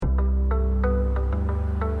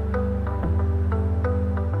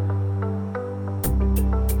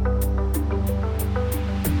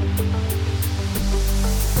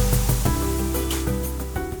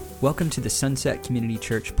Welcome to the Sunset Community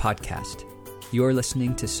Church podcast. You're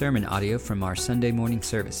listening to sermon audio from our Sunday morning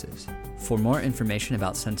services. For more information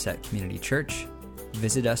about Sunset Community Church,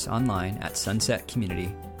 visit us online at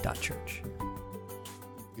sunsetcommunity.church.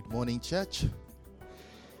 Good morning, church.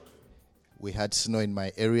 We had snow in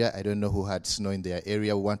my area. I don't know who had snow in their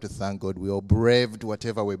area. We want to thank God. We all braved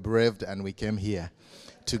whatever we braved, and we came here.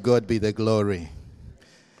 To God be the glory.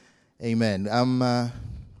 Amen.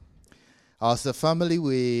 As a family,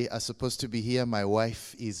 we are supposed to be here. My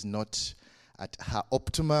wife is not at her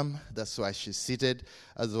optimum. That's why she's seated.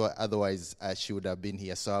 Otherwise, she would have been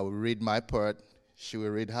here. So I will read my part, she will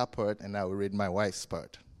read her part, and I will read my wife's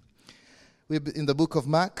part. We're in the book of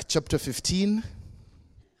Mark, chapter 15.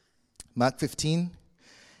 Mark 15,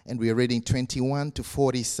 and we are reading 21 to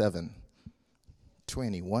 47.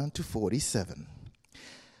 21 to 47.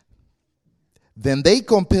 Then they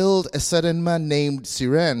compelled a certain man named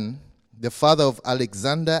Cyrene, the father of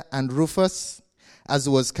Alexander and Rufus, as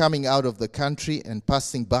he was coming out of the country and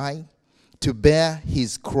passing by, to bear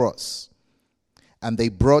his cross. And they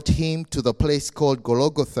brought him to the place called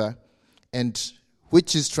Golgotha, and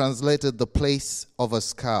which is translated the place of a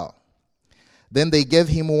skull. Then they gave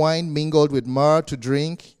him wine mingled with myrrh to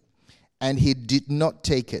drink, and he did not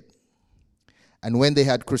take it. And when they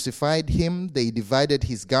had crucified him, they divided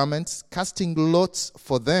his garments, casting lots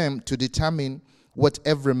for them to determine what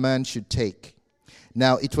every man should take.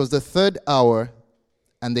 Now it was the third hour,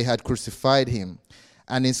 and they had crucified him.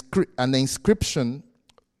 And the inscription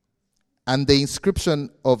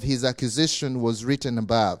of his accusation was written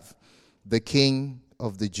above, "The King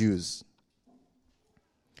of the Jews."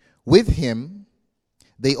 With him,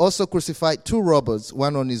 they also crucified two robbers,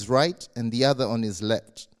 one on his right and the other on his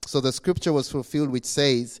left. So the scripture was fulfilled which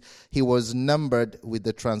says, "He was numbered with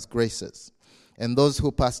the transgressors." And those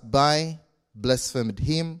who passed by blasphemed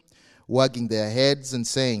him, wagging their heads and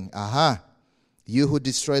saying, "Aha, you who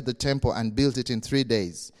destroyed the temple and built it in 3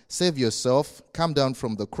 days, save yourself, come down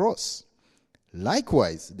from the cross."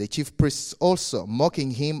 Likewise, the chief priests also,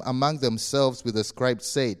 mocking him among themselves with the scribes,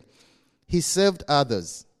 said, "He saved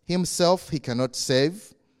others. Himself he cannot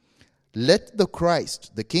save. Let the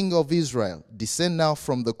Christ, the King of Israel, descend now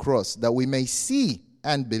from the cross, that we may see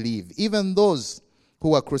and believe." Even those who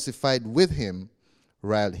were crucified with him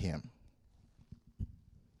reviled him.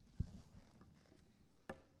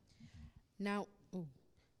 Now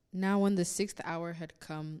when the 6th hour had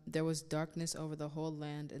come, there was darkness over the whole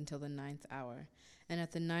land until the 9th hour. And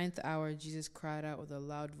at the 9th hour Jesus cried out with a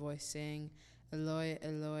loud voice, saying, "Eloi,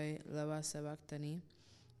 Eloi, lama sabachthani,"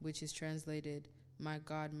 which is translated, my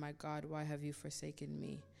God, why have you forsaken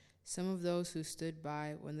me?" Some of those who stood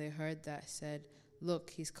by, when they heard that, said, "Look,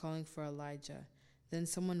 he's calling for Elijah." Then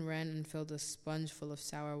someone ran and filled a sponge full of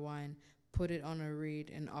sour wine, put it on a reed,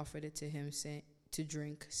 and offered it to him to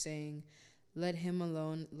drink, saying, "Let him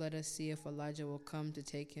alone, let us see if Elijah will come to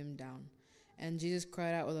take him down." And Jesus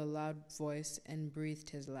cried out with a loud voice and breathed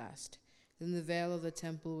his last. Then the veil of the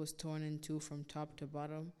temple was torn in two from top to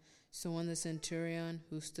bottom. So when the centurion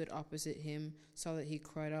who stood opposite him saw that he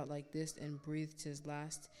cried out like this and breathed his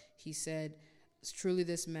last, he said, "Truly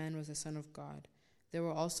this man was the Son of God." There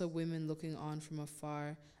were also women looking on from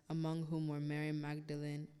afar, among whom were Mary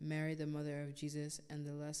Magdalene, Mary the mother of Jesus, and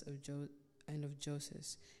the less of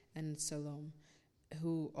Joseph, and Salome,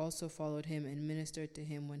 who also followed him and ministered to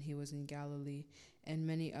him when he was in Galilee, and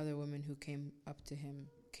many other women who came up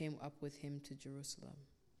with him to Jerusalem.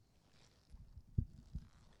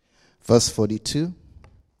 Verse 42.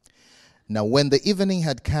 Now when the evening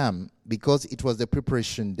had come, because it was the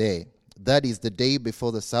preparation day, that is the day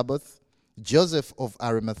before the Sabbath, Joseph of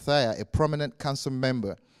Arimathea, a prominent council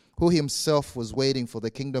member, who himself was waiting for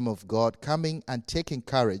the kingdom of God, coming and taking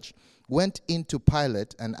courage, went in to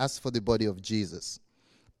Pilate and asked for the body of Jesus.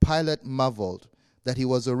 Pilate marveled that he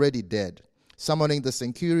was already dead. Summoning the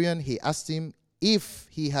centurion, he asked him if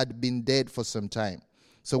he had been dead for some time.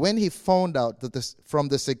 So when he found out that from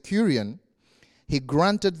the centurion, he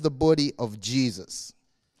granted the body of Jesus.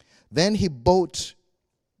 Then he bought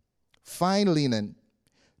fine linen,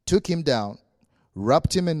 took him down,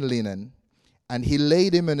 wrapped him in linen, and he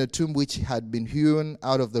laid him in a tomb which had been hewn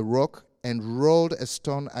out of the rock, and rolled a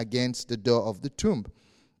stone against the door of the tomb.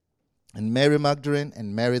 And Mary Magdalene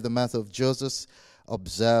and Mary the mother of Joseph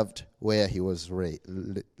observed where he was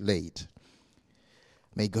laid.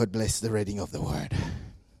 May God bless the reading of the word.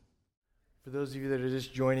 For those of you that are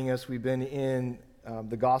just joining us, we've been in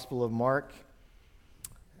the Gospel of Mark,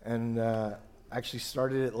 and actually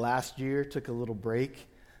started it last year, took a little break,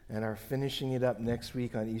 and are finishing it up next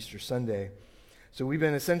week on Easter Sunday. So we've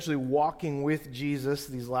been essentially walking with Jesus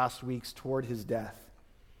these last weeks toward his death.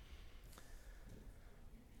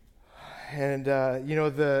 And,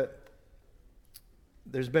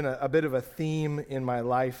 there's been a bit of a theme in my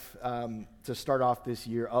life to start off this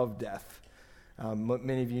year of death.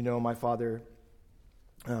 Many of you know my father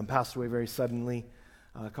passed away very suddenly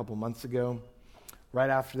a couple months ago. Right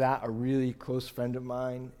after that, a really close friend of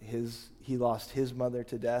mine, he lost his mother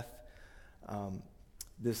to death.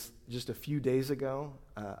 This just a few days ago,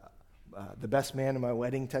 the best man in my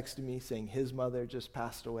wedding texted me saying his mother just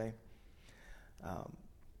passed away.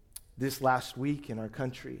 This last week in our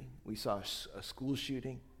country, we saw a school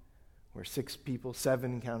shooting where 6 people,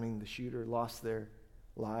 7 counting the shooter, lost their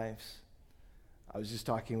lives. I was just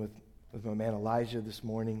talking with my man Elijah this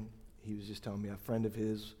morning. He was just telling me a friend of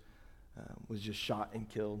his was just shot and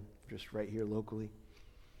killed just right here locally.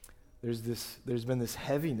 There's been this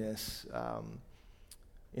heaviness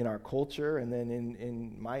in our culture and then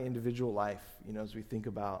in my individual life, as we think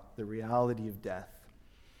about the reality of death.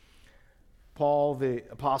 Paul, the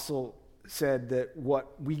apostle, said that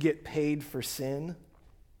what we get paid for sin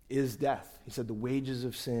is death. He said the wages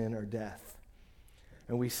of sin are death.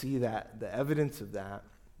 And we see that, the evidence of that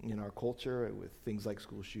in our culture with things like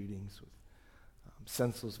school shootings, with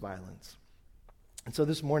senseless violence. And so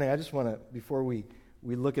this morning, I just want to, before we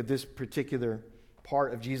look at this particular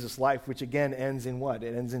part of Jesus' life, which again ends in what?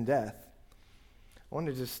 It ends in death. I want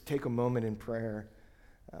to just take a moment in prayer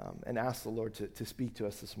and ask the Lord to speak to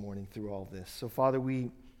us this morning through all this. So Father,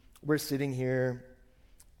 we're sitting here,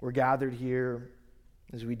 we're gathered here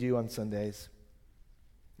as we do on Sundays.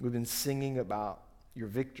 We've been singing about your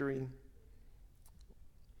victory,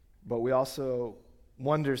 but we also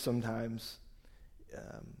wonder sometimes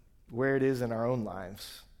where it is in our own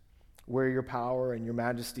lives, where your power and your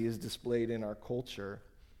majesty is displayed in our culture,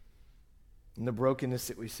 and the brokenness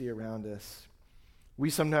that we see around us. We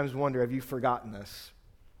sometimes wonder, have you forgotten us?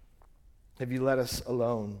 Have you let us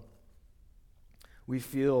alone? We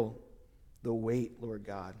feel the weight, Lord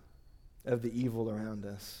God, of the evil around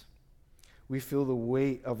us. We feel the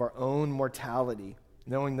weight of our own mortality,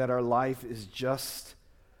 knowing that our life is just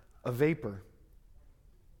a vapor.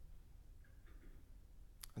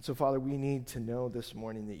 And so, Father, we need to know this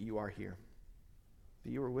morning that you are here,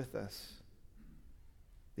 that you are with us,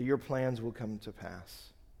 that your plans will come to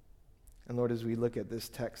pass. And Lord, as we look at this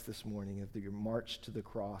text this morning of your march to the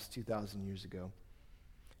cross 2,000 years ago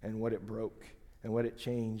and what it broke and what it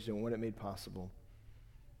changed and what it made possible,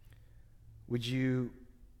 would you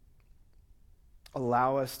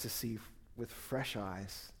allow us to see with fresh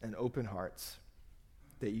eyes and open hearts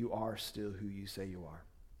that you are still who you say you are?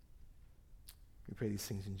 We pray these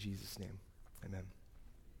things in Jesus' name. Amen.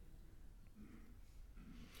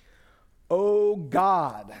 Oh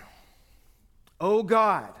God,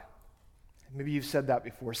 maybe you've said that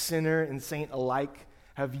before. Sinner and saint alike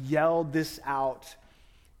have yelled this out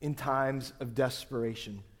in times of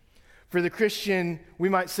desperation. For the Christian, we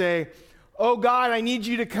might say, oh God, I need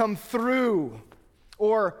you to come through.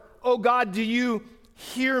 Or, oh God, do you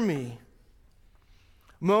hear me?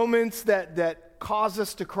 Moments that cause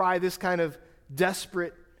us to cry this kind of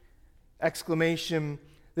desperate exclamation,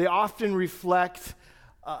 they often reflect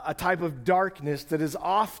a type of darkness that is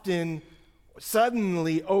often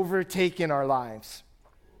suddenly overtaken our lives.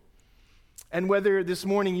 And whether this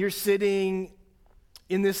morning you're sitting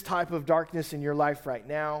in this type of darkness in your life right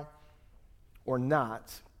now or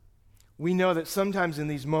not, we know that sometimes in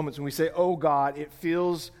these moments when we say, oh God, it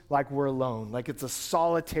feels like we're alone, like it's a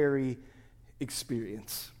solitary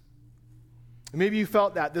experience. Maybe you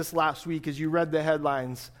felt that this last week as you read the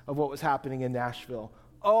headlines of what was happening in Nashville.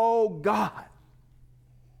 Oh God,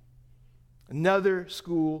 another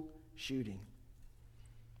school shooting.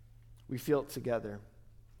 We feel it together.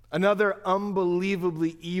 Another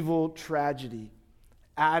unbelievably evil tragedy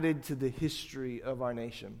added to the history of our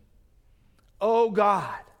nation. Oh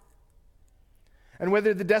God. And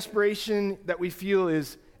whether the desperation that we feel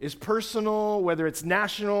is personal, whether it's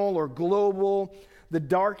national or global, the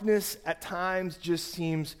darkness at times just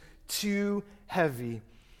seems too heavy,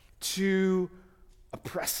 too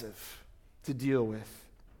oppressive to deal with.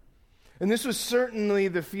 And this was certainly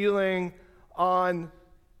the feeling on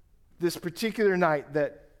this particular night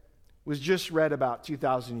that was just read about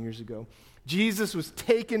 2,000 years ago. Jesus was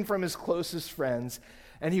taken from his closest friends,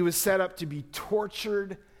 and he was set up to be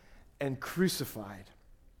tortured and crucified.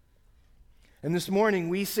 And this morning,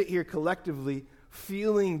 we sit here collectively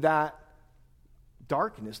feeling that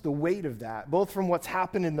darkness, the weight of that, both from what's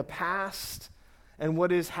happened in the past and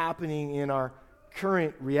what is happening in our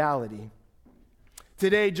current reality.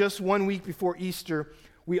 Today, just 1 week before Easter,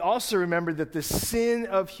 we also remember that the sin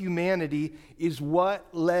of humanity is what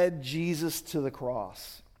led Jesus to the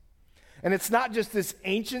cross. And it's not just this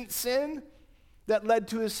ancient sin that led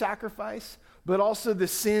to his sacrifice, but also the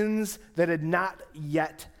sins that had not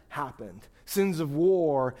yet happened. Sins of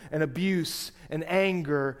war and abuse and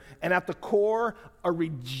anger, and at the core, a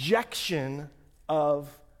rejection of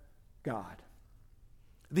God.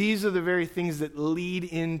 These are the very things that lead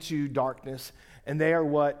into darkness, and they are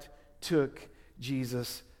what took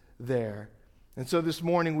Jesus there. And so this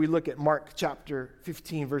morning we look at Mark chapter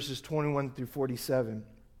 15, verses 21 through 47.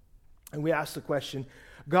 And we ask the question,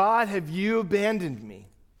 God, have you abandoned me?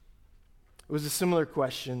 It was a similar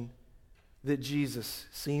question that Jesus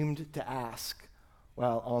seemed to ask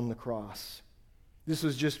while on the cross. This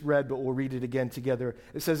was just read, but we'll read it again together.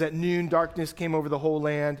 It says, at noon, darkness came over the whole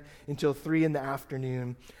land until 3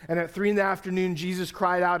 p.m. And at 3 p.m, Jesus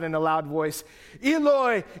cried out in a loud voice,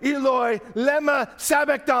 Eloi, Eloi, lema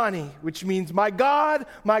sabachthani, which means, my God,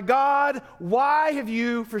 why have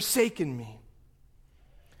you forsaken me?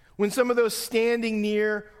 When some of those standing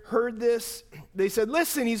near heard this, they said,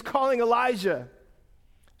 listen, he's calling Elijah.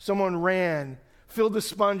 Someone ran, filled a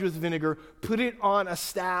sponge with vinegar, put it on a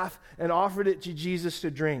staff, and offered it to Jesus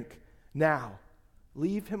to drink. Now,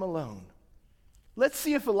 leave him alone. Let's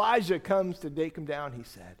see if Elijah comes to take him down, he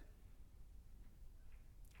said.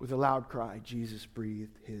 With a loud cry, Jesus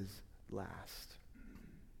breathed his last.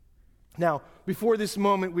 Now, before this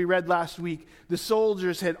moment we read last week, the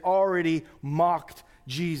soldiers had already mocked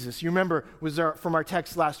Jesus. You remember, from our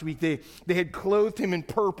text last week, they had clothed him in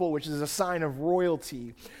purple, which is a sign of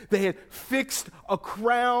royalty. They had fixed a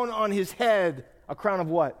crown on his head. A crown of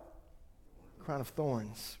what? A crown of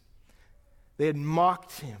thorns. They had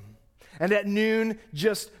mocked him. And at noon,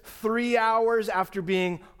 just 3 hours after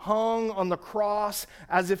being hung on the cross,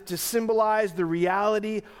 as if to symbolize the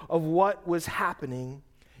reality of what was happening,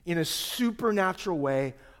 in a supernatural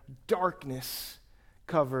way, darkness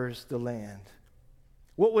covers the land.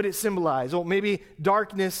 What would it symbolize? Well, maybe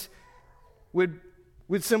darkness would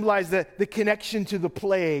symbolize the connection to the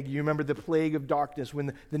plague. You remember the plague of darkness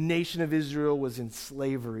when the nation of Israel was in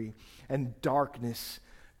slavery and darkness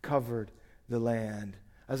covered the land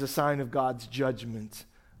as a sign of God's judgment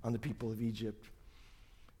on the people of Egypt.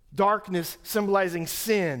 Darkness symbolizing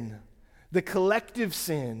sin, the collective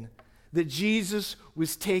sin that Jesus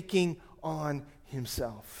was taking on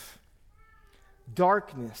himself.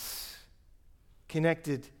 Darkness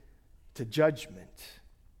connected to judgment,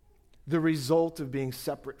 the result of being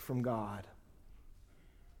separate from God.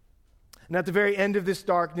 And at the very end of this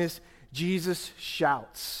darkness, Jesus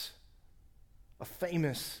shouts a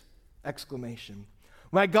famous exclamation,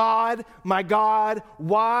 my God,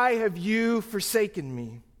 why have you forsaken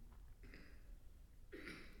me?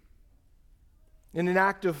 In an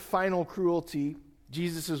act of final cruelty,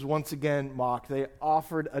 Jesus is once again mocked. They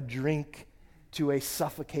offered a drink to a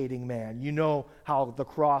suffocating man. You know how the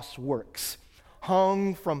cross works.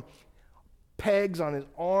 Hung from pegs on his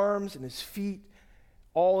arms and his feet,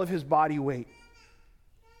 all of his body weight.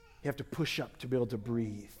 You have to push up to be able to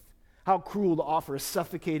breathe. How cruel to offer a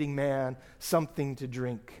suffocating man something to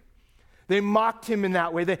drink. They mocked him in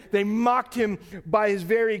that way. They mocked him by his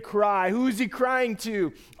very cry. Who is he crying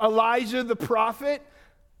to? Elijah the prophet?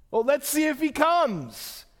 Well, let's see if he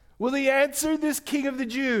comes. Will he answer this King of the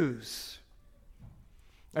Jews?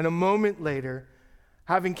 And a moment later,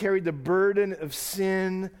 having carried the burden of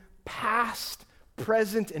sin, past,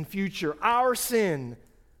 present, and future, our sin,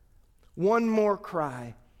 one more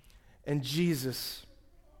cry, and Jesus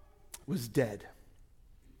was dead.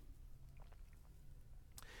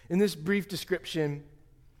 In this brief description,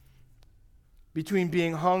 between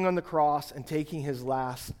being hung on the cross and taking his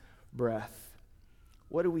last breath,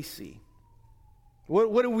 what do we see?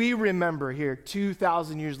 What do we remember here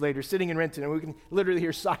 2,000 years later, sitting in Renton, and we can literally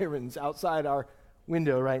hear sirens outside our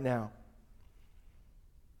window right now?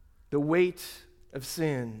 The weight of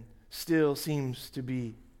sin still seems to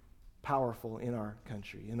be powerful in our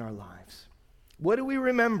country, in our lives. What do we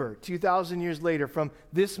remember 2,000 years later from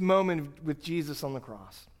this moment with Jesus on the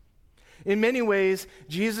cross? In many ways,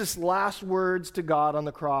 Jesus' last words to God on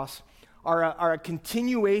the cross are a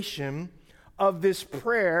continuation of this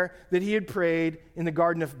prayer that he had prayed in the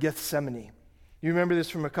Garden of Gethsemane. You remember this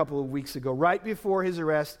from a couple of weeks ago. Right before his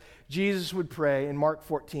arrest, Jesus would pray in Mark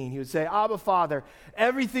 14. He would say, Abba, Father,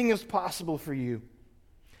 everything is possible for you.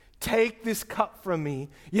 Take this cup from me,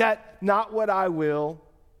 yet not what I will,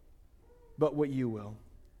 but what you will.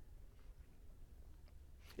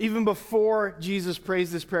 Even before Jesus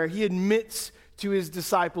prays this prayer, he admits to his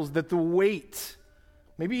disciples that the weight,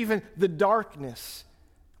 maybe even the darkness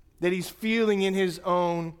that he's feeling in his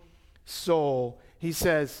own soul, he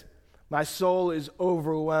says, my soul is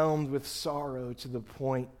overwhelmed with sorrow to the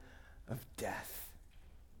point of death.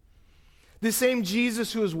 This same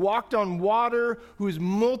Jesus who has walked on water, who has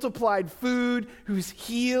multiplied food, who's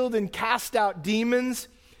healed and cast out demons,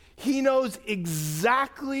 he knows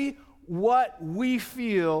exactly what we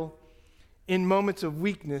feel in moments of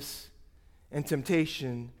weakness and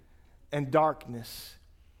temptation and darkness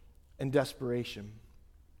and desperation.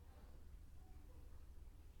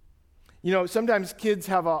 You know, sometimes kids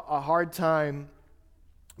have a hard time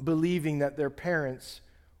believing that their parents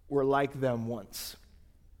were like them once.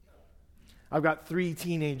 I've got 3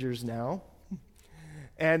 teenagers now,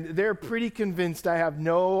 and they're pretty convinced I have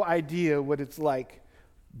no idea what it's like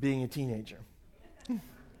being a teenager.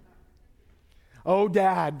 Oh,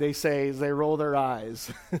 Dad, they say as they roll their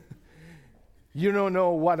eyes. You don't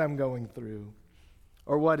know what I'm going through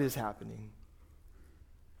or what is happening.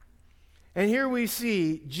 And here we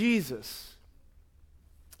see Jesus,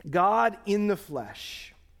 God in the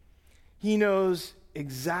flesh. He knows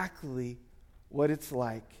exactly what it's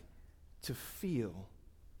like to feel.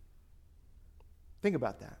 Think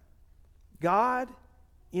about that. God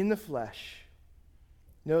in the flesh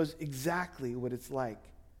knows exactly what it's like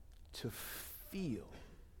to feel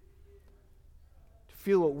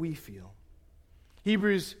what we feel.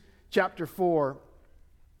 Hebrews chapter 4,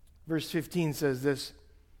 verse 15 says this.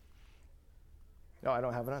 No, I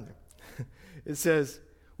don't have it on there. It says,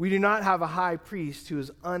 we do not have a high priest who is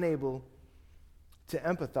unable to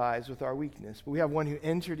empathize with our weakness, but we have one who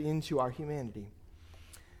entered into our humanity.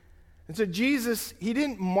 And so Jesus, he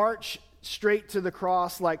didn't march straight to the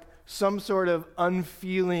cross like some sort of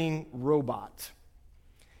unfeeling robot.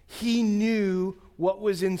 He knew what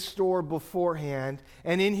was in store beforehand,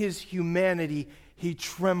 and in his humanity, he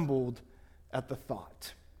trembled at the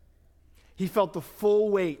thought. He felt the full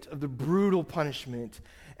weight of the brutal punishment,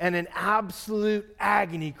 and in absolute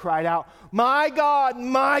agony cried out, my God,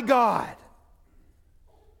 my God.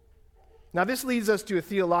 Now, this leads us to a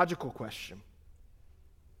theological question.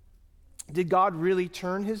 Did God really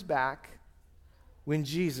turn his back when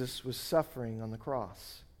Jesus was suffering on the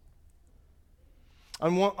cross?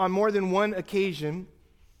 On more than one occasion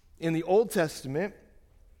in the Old Testament,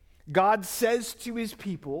 God says to his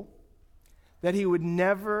people that he would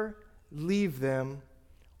never leave them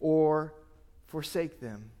or forsake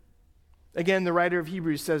them. Again, the writer of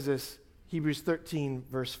Hebrews says this, Hebrews 13,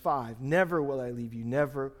 verse 5, never will I leave you,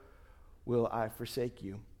 never will I forsake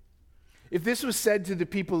you. If this was said to the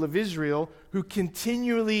people of Israel who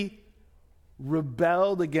continually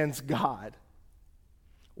rebelled against God,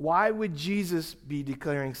 why would Jesus be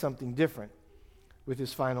declaring something different with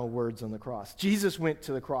his final words on the cross? Jesus went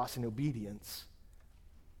to the cross in obedience.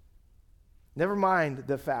 Never mind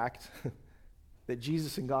the fact that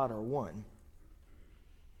Jesus and God are one.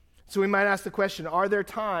 So we might ask the question, are there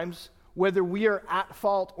times, whether we are at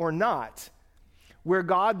fault or not, where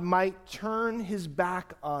God might turn his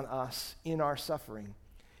back on us in our suffering,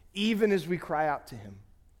 even as we cry out to him?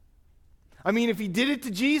 I mean, if he did it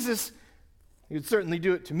to Jesus, he would certainly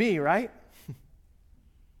do it to me, right?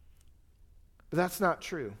 But that's not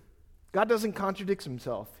true. God doesn't contradict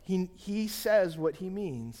himself. He says what he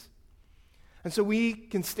means. And so we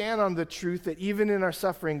can stand on the truth that even in our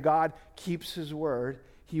suffering, God keeps his word.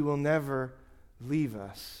 He will never leave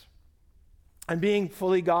us. And being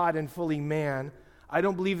fully God and fully man, I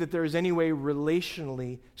don't believe that there is any way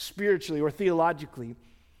relationally, spiritually, or theologically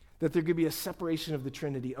that there could be a separation of the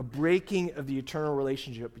Trinity, a breaking of the eternal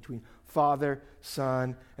relationship between Father,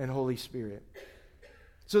 Son, and Holy Spirit.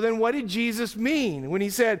 So then what did Jesus mean when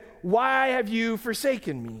he said, why have you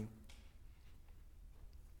forsaken me?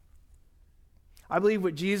 I believe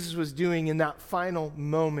what Jesus was doing in that final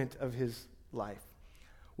moment of his life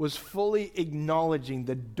was fully acknowledging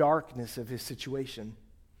the darkness of his situation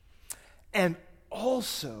and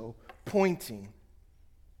also pointing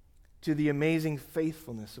to the amazing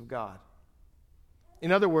faithfulness of God.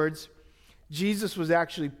 In other words, Jesus was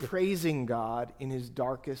actually praising God in his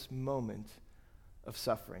darkest moment of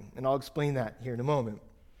suffering. And I'll explain that here in a moment.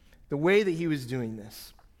 The way that he was doing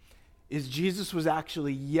this is Jesus was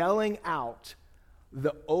actually yelling out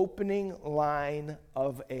the opening line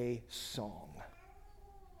of a song.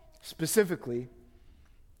 Specifically,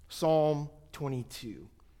 Psalm 22.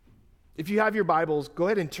 If you have your Bibles, go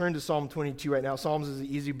ahead and turn to Psalm 22 right now. Psalms is an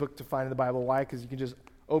easy book to find in the Bible. Why? Because you can just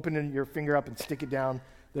open your finger up and stick it down.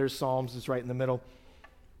 There's Psalms. It's right in the middle.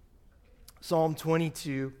 Psalm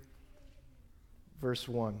 22, verse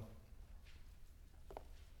 1.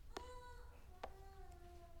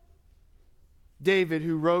 David,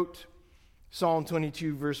 who wrote Psalm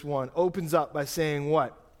 22, verse 1, opens up by saying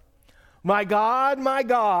what? My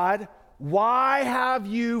God, why have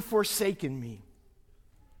you forsaken me?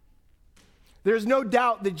 There's no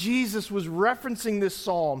doubt that Jesus was referencing this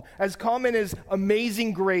psalm. As common as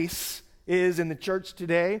Amazing Grace is in the church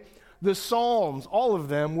today, the Psalms, all of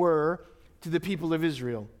them, were to the people of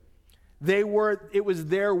Israel. It was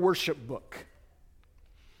their worship book.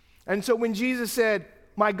 And so when Jesus said,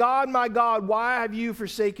 my God, why have you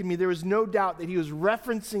forsaken me?" there was no doubt that he was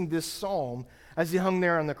referencing this psalm as he hung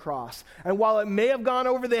there on the cross. And while it may have gone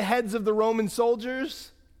over the heads of the Roman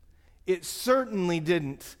soldiers, it certainly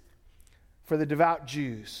didn't for the devout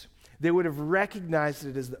Jews. They would have recognized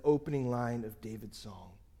it as the opening line of David's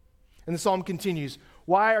song. And the psalm continues,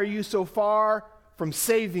 "Why are you so far from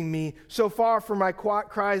saving me, so far from my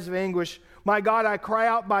cries of anguish? My God, I cry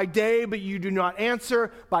out by day, but you do not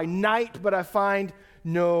answer, by night, but I find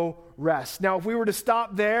no rest." Now, if we were to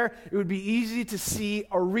stop there, it would be easy to see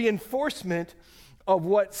a reinforcement of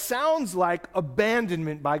what sounds like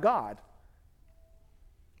abandonment by God.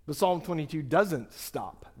 But Psalm 22 doesn't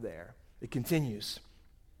stop there. It continues.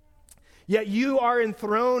 "Yet you are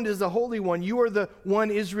enthroned as the Holy One. You are the one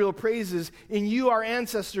Israel praises. In you our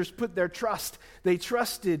ancestors put their trust. They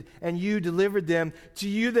trusted, and you delivered them. To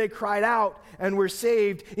you they cried out and were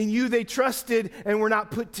saved. In you they trusted and were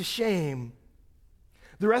not put to shame."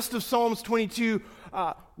 The rest of Psalms 22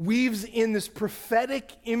 weaves in this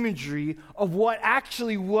prophetic imagery of what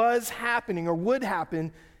actually was happening or would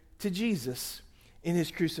happen to Jesus in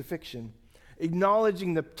his crucifixion,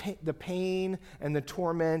 acknowledging the pain and the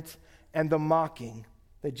torment and the mocking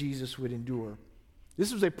that Jesus would endure.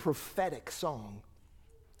 This was a prophetic song.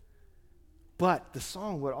 But the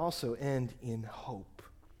song would also end in hope.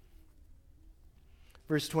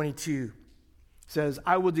 Verse 22 says,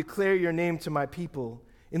 "I will declare your name to my people.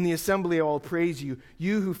 In the assembly I will praise you.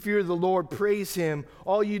 You who fear the Lord, praise him.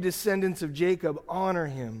 All you descendants of Jacob, honor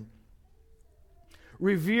him.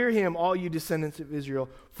 Revere him, all you descendants of Israel.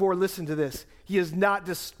 For," listen to this, "he has not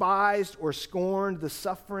despised or scorned the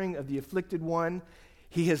suffering of the afflicted one.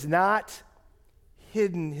 He has not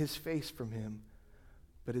hidden his face from him,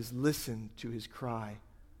 but has listened to his cry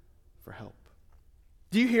for help."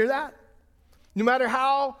 Do you hear that? No matter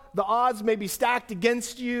how the odds may be stacked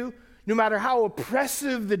against you, no matter how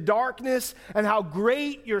oppressive the darkness and how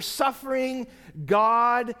great your suffering,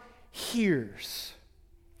 God hears.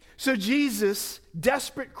 So Jesus'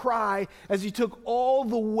 desperate cry as he took all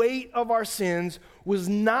the weight of our sins was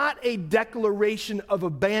not a declaration of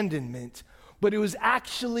abandonment, but it was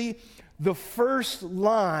actually the first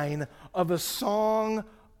line of a song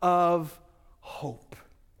of hope.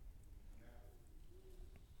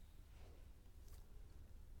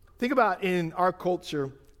 Think about in our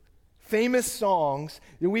culture, famous songs,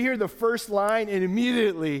 we hear the first line and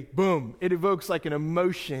immediately, boom, it evokes like an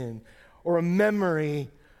emotion or a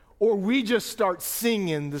memory, or we just start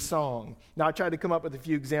singing the song. Now, I tried to come up with a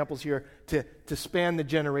few examples here to span the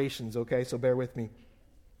generations, okay? So bear with me.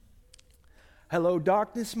 "Hello,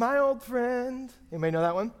 darkness, my old friend." Anybody know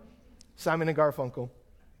that one? Simon and Garfunkel.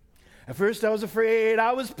 "At first I was afraid,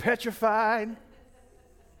 I was petrified."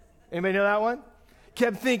 Anybody know that one?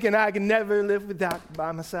 "Kept thinking I could never live without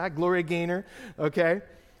by my side." Gloria Gaynor, okay?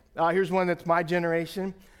 Here's one that's my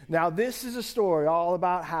generation. "Now this is a story all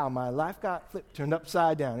about how my life got turned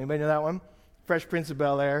upside down." Anybody know that one? Fresh Prince of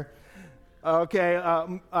Bel-Air. Okay,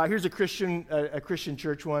 here's a Christian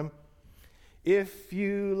church one. "If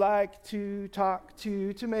you like to talk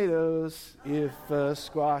to tomatoes, if a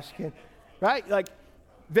squash can..." Right? Like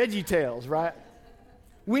Veggie Tales, right?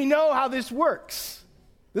 We know how this works.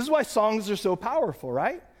 This is why songs are so powerful,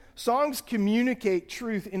 right? Songs communicate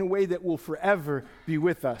truth in a way that will forever be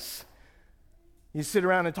with us. You sit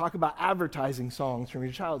around and talk about advertising songs from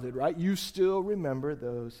your childhood, right? You still remember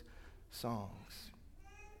those songs.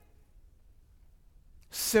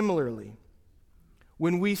 Similarly,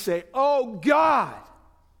 when we say, "Oh God,"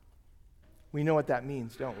 we know what that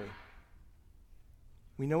means, don't we?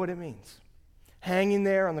 We know what it means. Hanging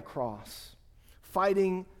there on the cross,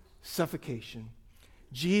 fighting suffocation.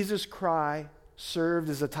 Jesus' cry served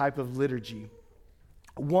as a type of liturgy.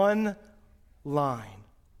 One line,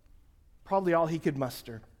 probably all he could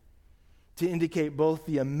muster, to indicate both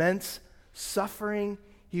the immense suffering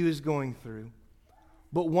he was going through,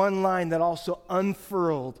 but one line that also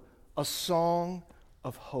unfurled a song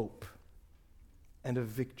of hope and of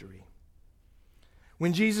victory.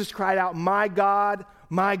 When Jesus cried out, my God,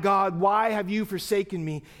 why have you forsaken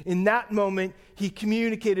me?" In that moment, he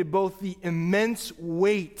communicated both the immense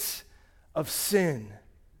weight of sin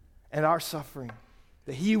and our suffering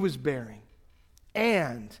that he was bearing,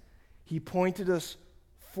 and he pointed us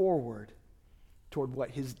forward toward what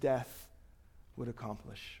his death would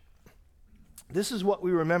accomplish. This is what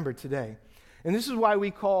we remember today. And this is why we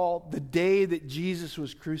call the day that Jesus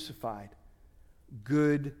was crucified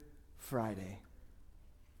Good Friday.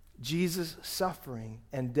 Jesus' suffering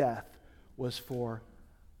and death was for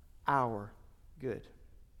our good.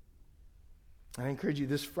 I encourage you,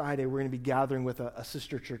 this Friday we're going to be gathering with a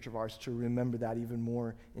sister church of ours to remember that even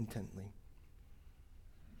more intently.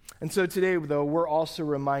 And so today, though, we're also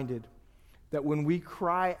reminded that when we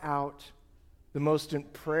cry out the most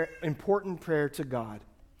important prayer to God,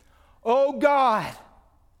 "Oh God,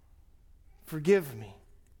 forgive me,"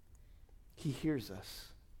 He hears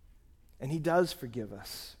us. And He does forgive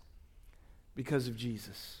us because of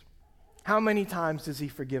Jesus. How many times does He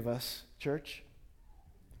forgive us, church?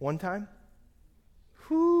 One time?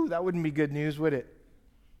 Whew, that wouldn't be good news, would it?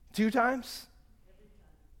 2 times?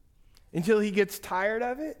 Until He gets tired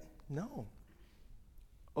of it? No.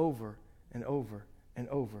 Over and over and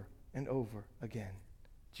over and over again,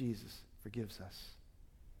 Jesus forgives us.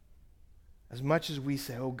 As much as we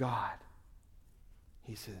say, "Oh God,"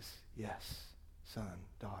 He says, "Yes, son,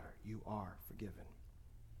 daughter, you are forgiven."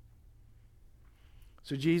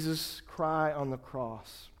 So Jesus' cry on the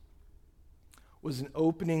cross was an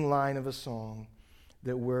opening line of a song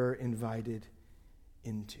that we're invited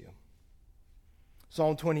into.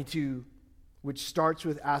 Psalm 22, which starts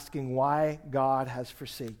with asking why God has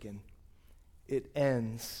forsaken, it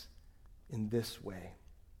ends in this way.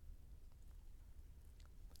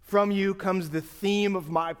 From you comes the theme of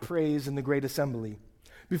my praise in the great assembly.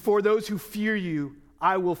 Before those who fear you,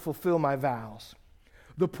 I will fulfill my vows.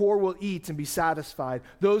 The poor will eat and be satisfied.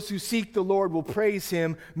 Those who seek the Lord will praise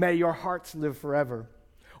Him. May your hearts live forever.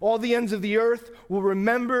 All the ends of the earth will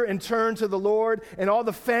remember and turn to the Lord, and all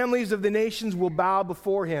the families of the nations will bow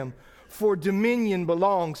before Him. For dominion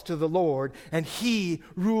belongs to the Lord, and He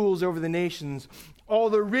rules over the nations. All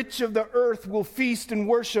the rich of the earth will feast and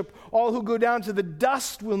worship. All who go down to the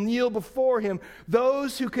dust will kneel before Him.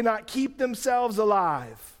 Those who cannot keep themselves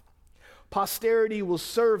alive. Posterity will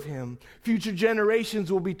serve Him. Future generations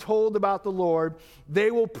will be told about the Lord.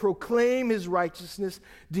 They will proclaim His righteousness,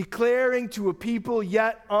 declaring to a people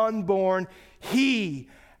yet unborn, He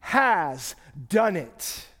has done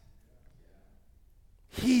it.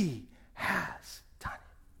 He has done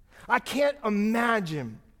it. I can't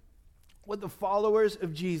imagine what the followers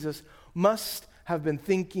of Jesus must have been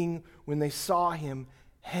thinking when they saw Him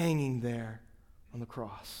hanging there on the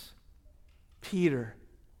cross. Peter,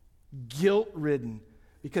 guilt-ridden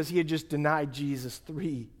because he had just denied Jesus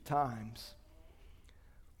 3 times.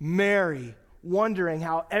 Mary, wondering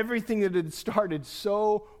how everything that had started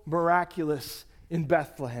so miraculous in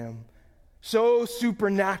Bethlehem, so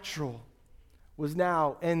supernatural, was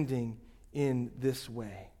now ending in this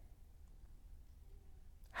way.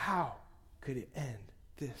 How could it end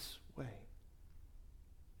this way?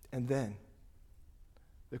 And then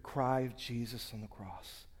the cry of Jesus on the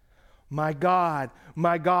cross. My God,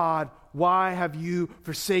 why have you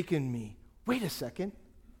forsaken me?" Wait a second.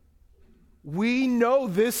 We know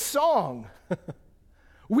this song.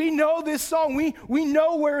 We know this song. We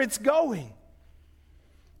know where it's going.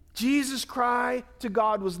 Jesus' cry to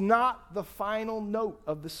God was not the final note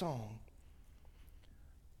of the song,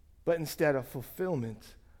 but instead a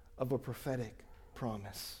fulfillment of a prophetic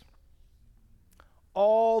promise.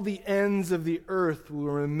 All the ends of the earth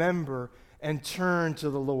will remember and turn to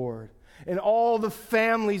the Lord, and all the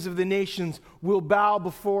families of the nations will bow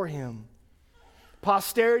before Him.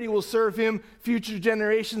 Posterity will serve Him. Future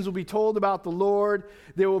generations will be told about the Lord.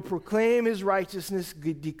 They will proclaim His righteousness,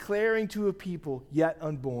 declaring to a people yet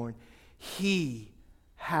unborn, He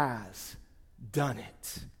has done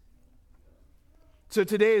it. So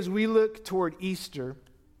today, as we look toward Easter,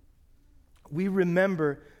 we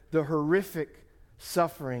remember the horrific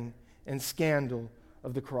suffering and scandal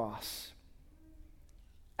of the cross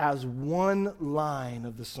as one line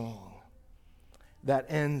of the song that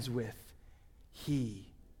ends with,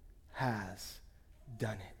 He has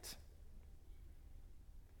done it.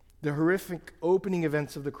 The horrific opening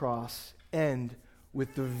events of the cross end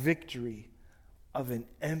with the victory of an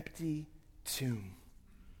empty tomb.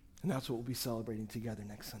 And that's what we'll be celebrating together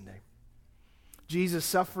next Sunday. Jesus'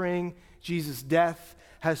 suffering, Jesus' death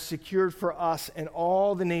has secured for us and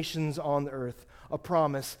all the nations on the earth a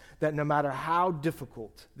promise that no matter how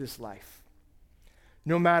difficult this life,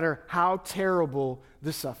 no matter how terrible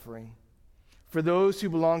the suffering, for those who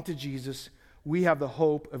belong to Jesus, we have the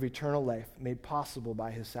hope of eternal life made possible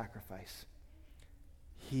by His sacrifice.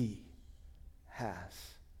 He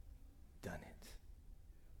has done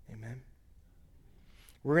it. Amen.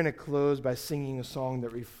 We're going to close by singing a song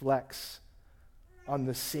that reflects on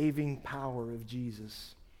the saving power of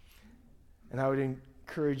Jesus. And I would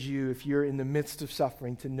encourage you, if you're in the midst of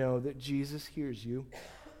suffering, to know that Jesus hears you,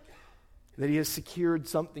 that he has secured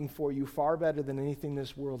something for you far better than anything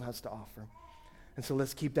this world has to offer. And so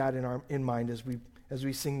let's keep that in mind as we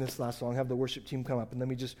sing this last song. Have the worship team come up, and let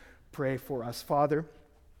me just pray for us. Father,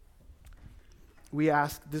 we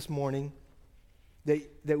ask this morning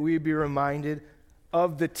that we be reminded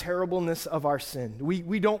of the terribleness of our sin.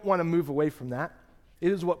 We don't want to move away from that.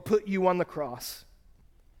 It is what put you on the cross.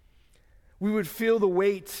 We would feel the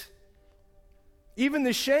weight, even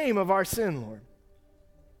the shame of our sin, Lord.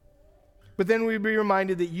 But then we'd be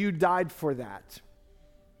reminded that you died for that.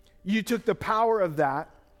 You took the power of that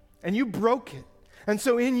and you broke it. And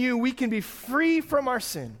so in you, we can be free from our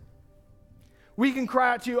sin. We can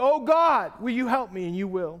cry out to you, oh God, will you help me? And you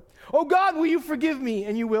will. Oh God, will you forgive me?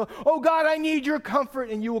 And you will. Oh God, I need your comfort,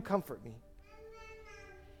 and you will comfort me.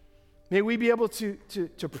 May we be able to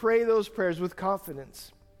pray those prayers with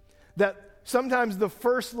confidence that sometimes the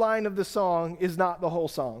first line of the song is not the whole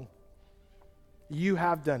song. You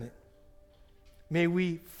have done it. May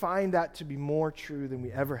we find that to be more true than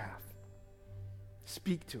we ever have.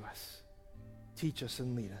 Speak to us. Teach us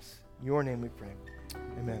and lead us. In your name we pray.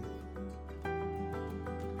 Amen.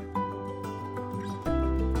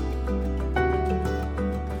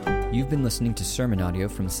 You've been listening to sermon audio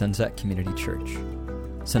from Sunset Community Church.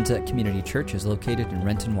 Sunset Community Church is located in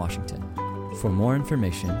Renton, Washington. For more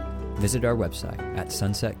information, visit our website at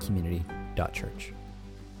sunsetcommunity.church.